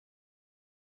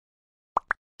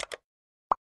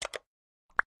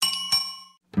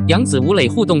杨紫吴磊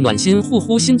互动暖心，互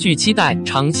呼新剧期待，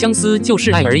长相思就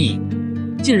是爱而已。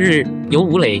近日，由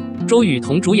吴磊、周雨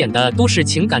彤主演的都市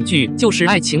情感剧《就是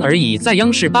爱情而已》在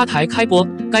央视8台开播。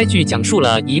该剧讲述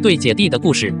了一对姐弟的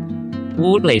故事。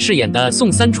吴磊饰演的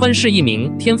宋三川是一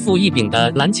名天赋异禀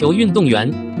的篮球运动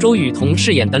员，周雨彤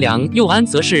饰演的梁佑安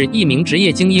则是一名职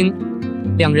业精英。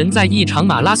两人在一场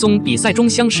马拉松比赛中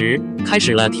相识，开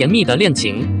始了甜蜜的恋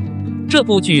情。这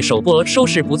部剧首播收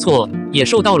视不错，也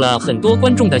受到了很多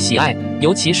观众的喜爱，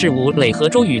尤其是吴磊和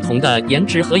周雨彤的颜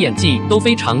值和演技都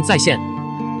非常在线。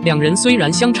两人虽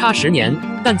然相差10年，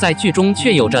但在剧中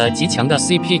却有着极强的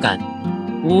CP 感。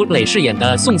吴磊饰演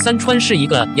的宋三川是一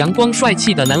个阳光帅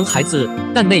气的男孩子，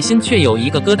但内心却有一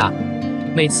个疙瘩。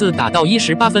每次打到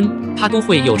118分，他都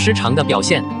会有失常的表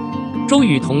现。周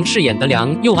雨彤饰演的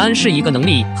梁佑安是一个能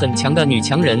力很强的女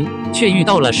强人，却遇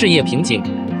到了事业瓶颈。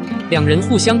两人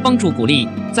互相帮助鼓励，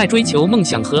在追求梦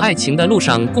想和爱情的路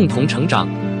上共同成长。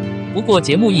不过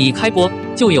节目一开播，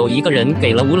就有一个人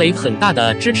给了吴磊很大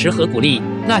的支持和鼓励，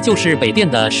那就是北电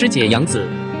的师姐杨紫。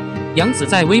杨紫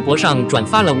在微博上转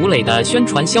发了吴磊的宣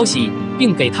传消息，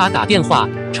并给他打电话，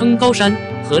称高山、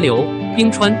河流、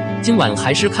冰川，今晚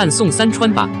还是看宋三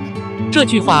川吧。这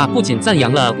句话不仅赞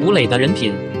扬了吴磊的人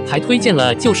品，还推荐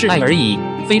了《就是爱而已》，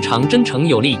非常真诚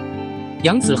有力。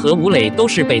杨紫和吴磊都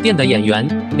是北电的演员，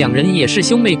两人也是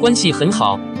兄妹关系很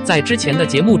好，在之前的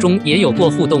节目中也有过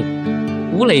互动。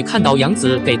吴磊看到杨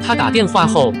紫给他打电话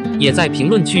后，也在评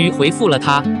论区回复了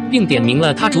他，并点名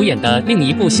了他主演的另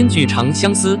一部新剧《长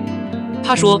相思》。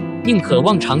他说：“宁可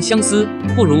望长相思，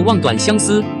不如望短相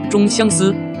思，终相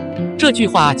思。”这句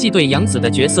话既对杨紫的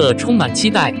角色充满期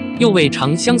待，又为《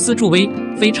长相思》助威，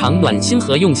非常暖心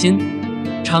和用心。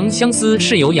《长相思》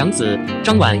是由杨紫、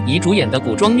张婉怡主演的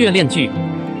古装虐恋剧，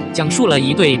讲述了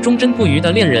一对忠贞不渝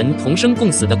的恋人同生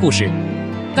共死的故事。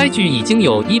该剧已经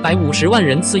有150万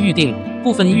人次预定，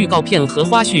部分预告片和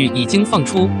花絮已经放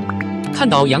出。看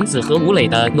到杨紫和吴磊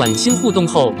的暖心互动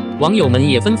后，网友们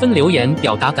也纷纷留言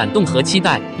表达感动和期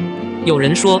待。有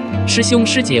人说：“师兄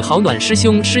师姐好暖，师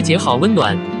兄师姐好温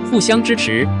暖，互相支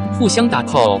持，互相打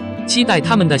call。”期待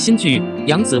他们的新剧。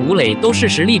杨紫、吴磊都是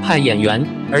实力派演员，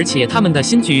而且他们的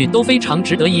新剧都非常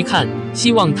值得一看，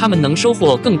希望他们能收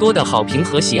获更多的好评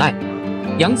和喜爱。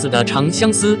杨紫的《长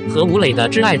相思》和吴磊的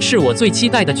《挚爱》是我最期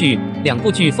待的剧，两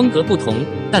部剧风格不同，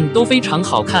但都非常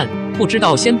好看，不知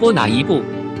道先播哪一部。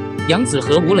杨紫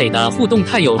和吴磊的互动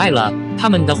太有爱了，他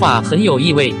们的话很有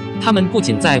意味，他们不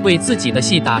仅在为自己的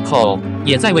戏打 call，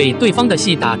 也在为对方的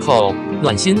戏打 call，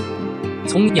 暖心。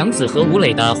从杨紫和吴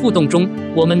磊的互动中，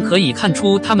我们可以看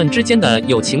出他们之间的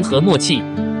友情和默契。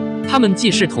他们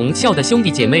既是同校的兄弟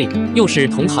姐妹，又是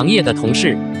同行业的同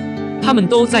事。他们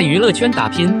都在娱乐圈打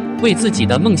拼，为自己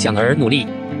的梦想而努力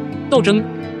斗争。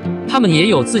他们也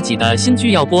有自己的新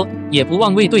剧要播，也不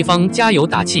忘为对方加油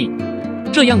打气。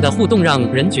这样的互动让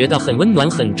人觉得很温暖、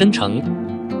很真诚。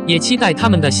也期待他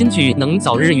们的新剧能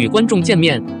早日与观众见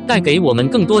面，带给我们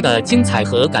更多的精彩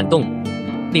和感动。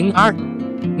02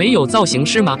没有造型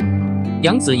师吗？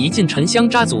杨紫一进沉香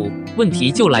渣组，问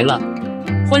题就来了。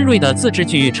欢瑞的自制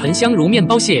剧《沉香如面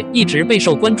包蟹》一直备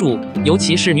受关注，尤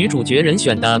其是女主角人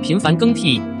选的频繁更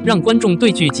替，让观众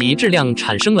对剧集质量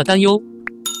产生了担忧。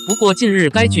不过近日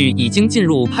该剧已经进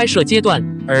入拍摄阶段，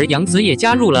而杨紫也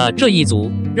加入了这一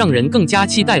组，让人更加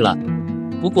期待了。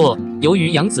不过由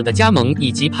于杨紫的加盟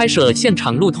以及拍摄现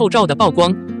场路透照的曝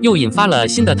光，又引发了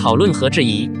新的讨论和质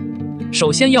疑。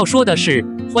首先要说的是，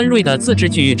欢瑞的自制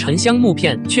剧《沉香木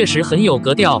片》确实很有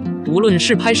格调，无论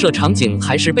是拍摄场景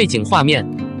还是背景画面，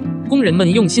工人们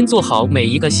用心做好每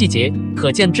一个细节，可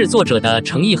见制作者的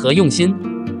诚意和用心。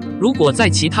如果在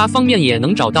其他方面也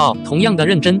能找到同样的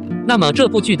认真，那么这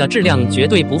部剧的质量绝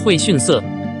对不会逊色。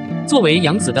作为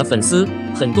杨紫的粉丝，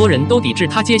很多人都抵制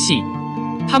她接戏，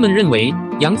他们认为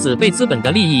杨紫被资本的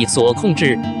利益所控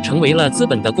制，成为了资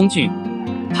本的工具。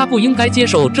他不应该接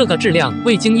受这个质量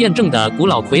未经验证的古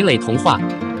老傀儡童话。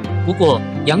不过，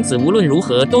杨紫无论如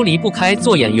何都离不开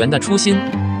做演员的初心，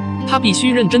她必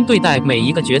须认真对待每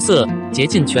一个角色，竭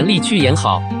尽全力去演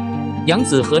好。杨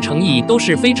紫和程毅都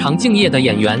是非常敬业的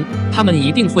演员，他们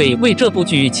一定会为这部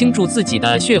剧倾注自己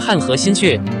的血汗和心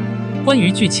血。关于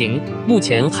剧情，目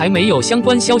前还没有相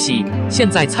关消息，现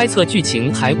在猜测剧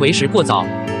情还为时过早。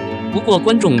不过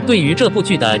观众对于这部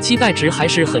剧的期待值还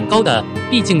是很高的，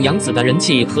毕竟杨紫的人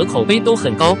气和口碑都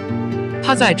很高。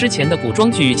她在之前的古装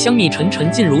剧《香蜜沉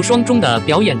沉烬如霜》中的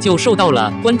表演就受到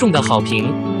了观众的好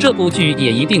评，这部剧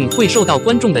也一定会受到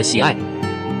观众的喜爱。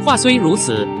话虽如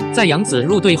此，在杨紫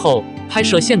入队后，拍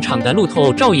摄现场的路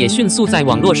透照也迅速在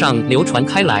网络上流传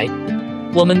开来。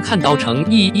我们看到程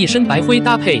毅一身白灰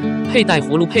搭配，佩戴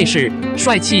葫芦配饰，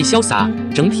帅气潇洒，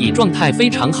整体状态非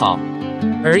常好。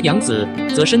而杨紫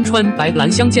则身穿白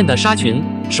蓝相间的纱裙，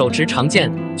手持长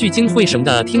剑，聚精会神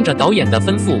地听着导演的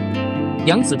吩咐。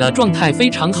杨紫的状态非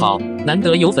常好，难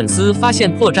得有粉丝发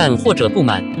现破绽或者不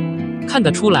满。看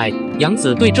得出来，杨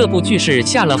紫对这部剧是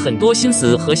下了很多心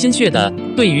思和心血的，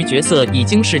对于角色已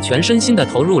经是全身心的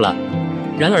投入了。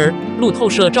然而，路透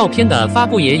社照片的发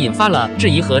布也引发了质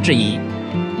疑和质疑。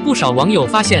不少网友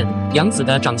发现，杨紫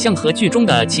的长相和剧中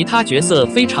的其他角色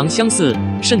非常相似，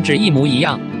甚至一模一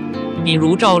样。比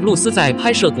如赵露思在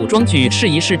拍摄古装剧《试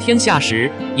一试天下》时，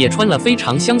也穿了非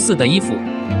常相似的衣服。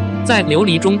在《琉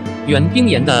璃》中，袁冰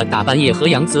妍的打扮也和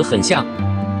杨紫很像。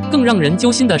更让人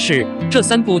揪心的是，这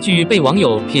3部剧被网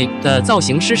友批的造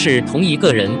型师是同一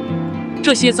个人。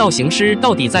这些造型师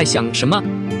到底在想什么？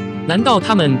难道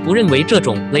他们不认为这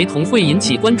种雷同会引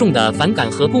起观众的反感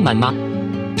和不满吗？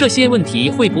这些问题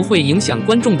会不会影响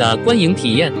观众的观影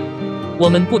体验？我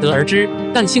们不得而知，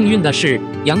但幸运的是，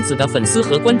杨紫的粉丝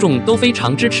和观众都非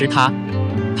常支持她。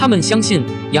他们相信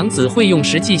杨紫会用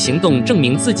实际行动证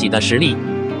明自己的实力，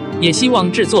也希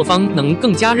望制作方能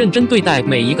更加认真对待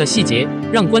每一个细节，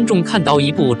让观众看到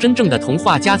一部真正的童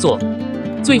话佳作。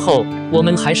最后，我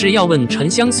们还是要问沉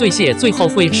香碎屑最后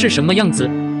会是什么样子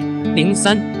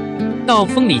？03到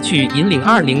风里去引领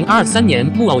2023年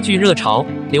木偶剧热潮，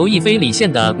刘亦菲李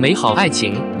现的美好爱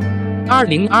情。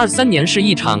2023年是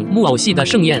一场木偶戏的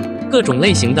盛宴，各种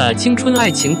类型的青春爱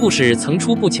情故事层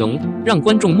出不穷，让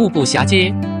观众目不暇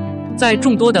接。在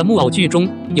众多的木偶剧中，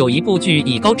有一部剧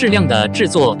以高质量的制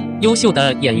作、优秀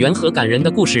的演员和感人的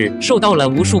故事，受到了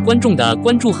无数观众的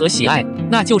关注和喜爱，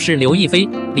那就是刘亦菲、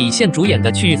李现主演的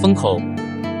《去风口》。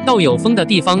到有风的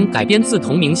地方改编自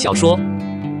同名小说，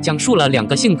讲述了2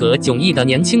个性格迥异的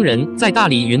年轻人在大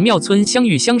理云庙村相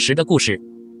遇相识的故事。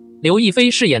刘亦菲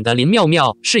饰演的林妙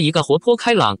妙是一个活泼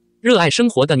开朗、热爱生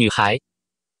活的女孩。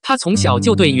她从小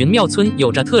就对云庙村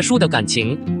有着特殊的感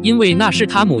情，因为那是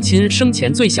她母亲生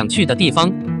前最想去的地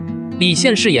方。李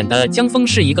现饰演的江峰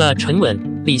是一个沉稳、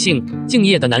理性、敬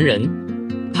业的男人，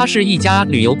他是一家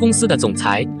旅游公司的总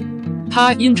裁。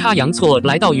他阴差阳错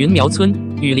来到云苗村，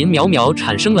与林苗苗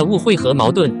产生了误会和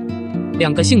矛盾。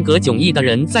2个性格迥异的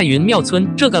人在云庙村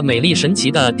这个美丽神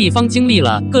奇的地方经历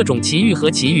了各种奇遇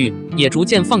和奇遇，也逐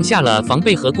渐放下了防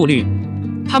备和顾虑。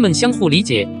他们相互理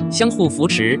解，相互扶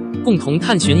持，共同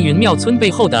探寻云庙村背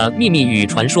后的秘密与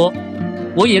传说。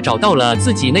我也找到了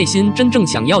自己内心真正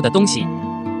想要的东西。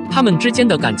他们之间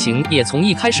的感情也从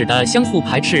一开始的相互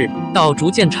排斥，到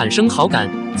逐渐产生好感，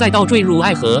再到坠入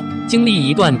爱河，经历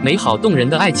一段美好动人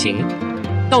的爱情。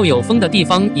到有风的地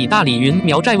方以大理云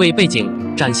苗寨为背景，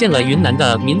展现了云南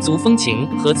的民族风情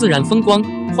和自然风光，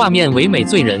画面唯美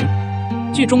醉人。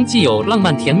剧中既有浪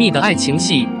漫甜蜜的爱情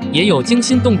戏，也有惊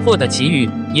心动魄的奇遇，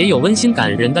也有温馨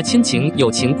感人的亲情友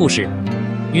情故事。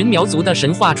云苗族的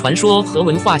神话传说和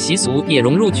文化习俗也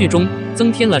融入剧中，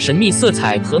增添了神秘色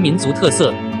彩和民族特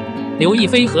色。刘亦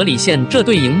菲和李现这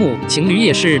对荧幕情侣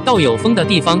也是到有风的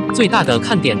地方最大的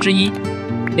看点之一。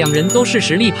2人都是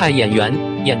实力派演员，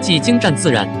演技精湛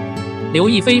自然。刘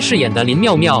亦菲饰演的林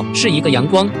妙妙是一个阳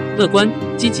光、乐观、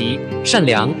积极、善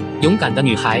良、勇敢的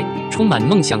女孩，充满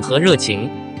梦想和热情。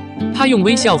她用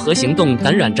微笑和行动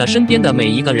感染着身边的每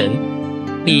一个人。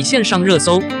李现上热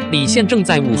搜，李现正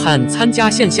在武汉参加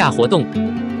线下活动，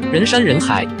人山人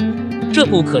海。这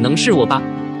不可能是我吧？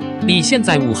李现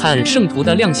在武汉圣徒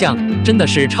的亮相真的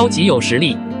是超级有实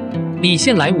力。李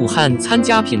现来武汉参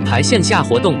加品牌线下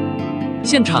活动，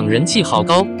现场人气好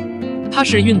高。他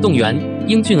是运动员，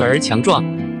英俊而强壮。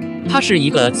他是一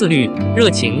个自律、热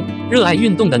情、热爱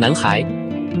运动的男孩。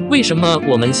为什么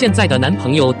我们现在的男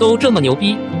朋友都这么牛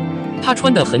逼？他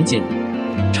穿得很紧，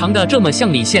长得这么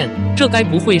像李现，这该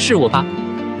不会是我吧？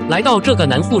来到这个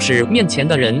男护士面前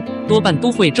的人，多半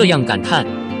都会这样感叹。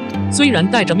虽然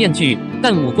戴着面具，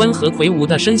但五官和魁梧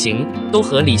的身形都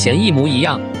和李现一模一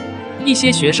样。一些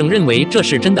学生认为这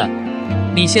是真的。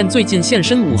李现最近现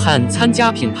身武汉参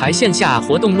加品牌线下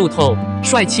活动路透，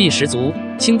帅气十足，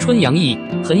青春洋溢，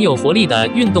很有活力的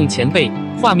运动前辈，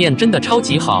画面真的超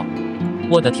级好。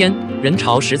我的天，人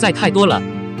潮实在太多了。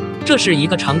这是一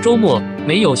个长周末，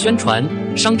没有宣传，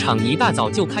商场一大早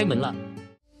就开门了。